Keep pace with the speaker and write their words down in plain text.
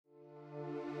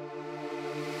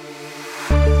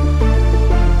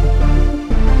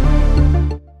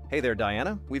Hey there,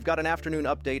 Diana. We've got an afternoon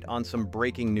update on some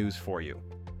breaking news for you.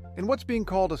 In what's being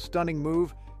called a stunning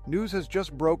move, news has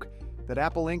just broke that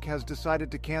Apple Inc. has decided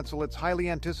to cancel its highly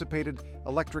anticipated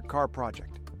electric car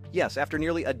project. Yes, after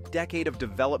nearly a decade of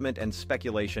development and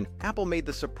speculation, Apple made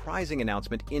the surprising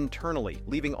announcement internally,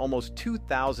 leaving almost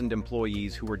 2,000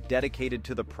 employees who were dedicated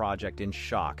to the project in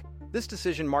shock. This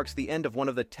decision marks the end of one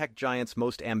of the tech giant's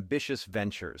most ambitious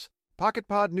ventures.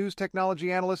 PocketPod news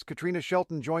technology analyst Katrina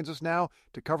Shelton joins us now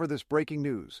to cover this breaking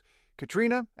news.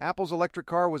 Katrina, Apple's electric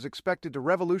car was expected to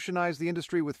revolutionize the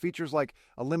industry with features like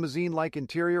a limousine-like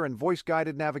interior and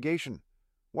voice-guided navigation.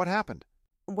 What happened?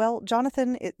 Well,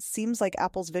 Jonathan, it seems like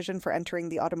Apple's vision for entering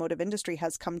the automotive industry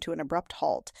has come to an abrupt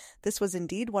halt. This was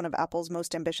indeed one of Apple's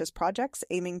most ambitious projects,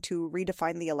 aiming to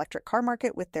redefine the electric car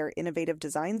market with their innovative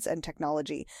designs and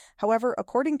technology. However,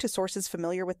 according to sources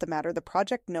familiar with the matter, the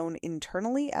project known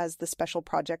internally as the Special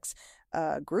Projects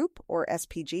Group, or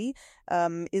SPG,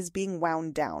 is being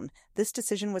wound down. This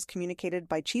decision was communicated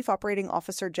by Chief Operating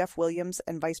Officer Jeff Williams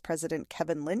and Vice President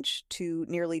Kevin Lynch to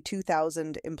nearly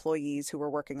 2,000 employees who were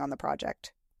working on the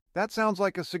project. That sounds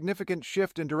like a significant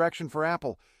shift in direction for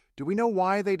Apple. Do we know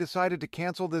why they decided to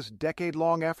cancel this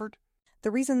decade-long effort?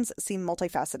 The reasons seem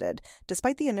multifaceted.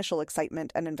 Despite the initial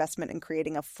excitement and investment in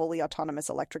creating a fully autonomous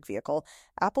electric vehicle,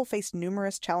 Apple faced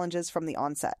numerous challenges from the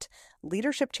onset.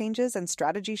 Leadership changes and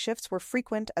strategy shifts were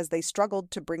frequent as they struggled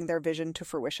to bring their vision to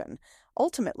fruition.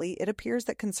 Ultimately, it appears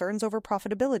that concerns over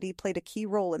profitability played a key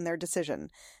role in their decision.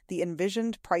 The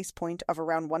envisioned price point of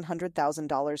around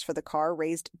 $100,000 for the car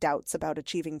raised doubts about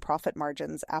achieving profit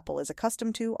margins Apple is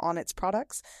accustomed to on its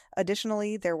products.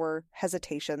 Additionally, there were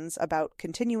hesitations about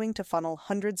continuing to funnel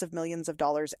hundreds of millions of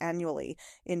dollars annually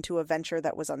into a venture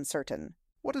that was uncertain.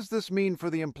 What does this mean for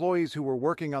the employees who were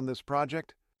working on this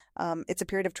project? It's a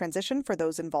period of transition for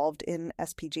those involved in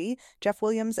SPG. Jeff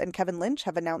Williams and Kevin Lynch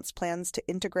have announced plans to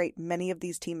integrate many of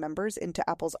these team members into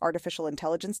Apple's artificial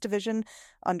intelligence division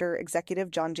under executive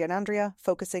John Giannandrea,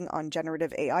 focusing on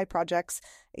generative AI projects,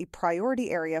 a priority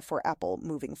area for Apple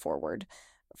moving forward.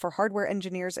 For hardware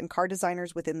engineers and car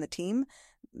designers within the team,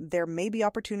 there may be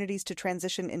opportunities to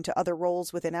transition into other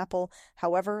roles within Apple.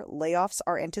 However, layoffs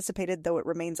are anticipated, though it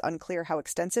remains unclear how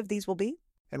extensive these will be.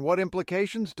 And what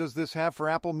implications does this have for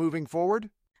Apple moving forward?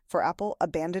 For Apple,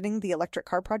 abandoning the electric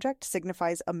car project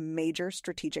signifies a major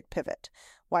strategic pivot.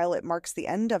 While it marks the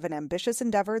end of an ambitious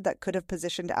endeavor that could have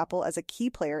positioned Apple as a key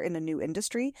player in a new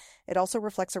industry, it also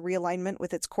reflects a realignment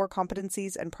with its core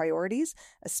competencies and priorities,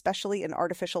 especially in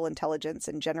artificial intelligence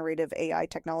and generative AI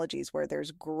technologies where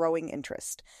there's growing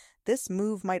interest. This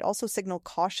move might also signal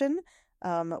caution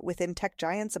within tech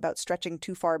giants about stretching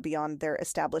too far beyond their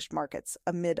established markets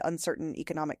amid uncertain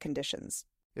economic conditions.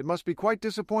 It must be quite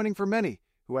disappointing for many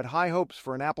who had high hopes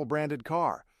for an Apple-branded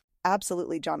car.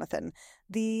 Absolutely, Jonathan.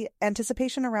 The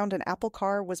anticipation around an Apple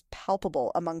car was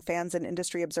palpable among fans and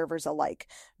industry observers alike,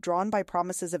 drawn by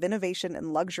promises of innovation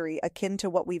and luxury akin to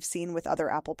what we've seen with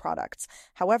other Apple products.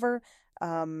 However,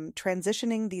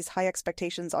 transitioning these high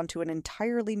expectations onto an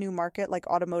entirely new market like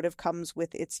automotive comes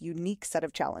with its unique set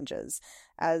of challenges,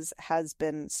 as has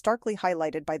been starkly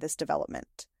highlighted by this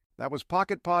development. That was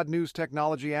PocketPod news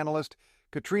technology analyst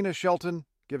Katrina Shelton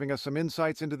giving us some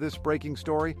insights into this breaking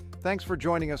story. Thanks for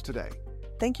joining us today.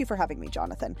 Thank you for having me,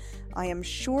 Jonathan. I am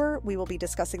sure we will be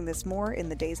discussing this more in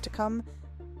the days to come.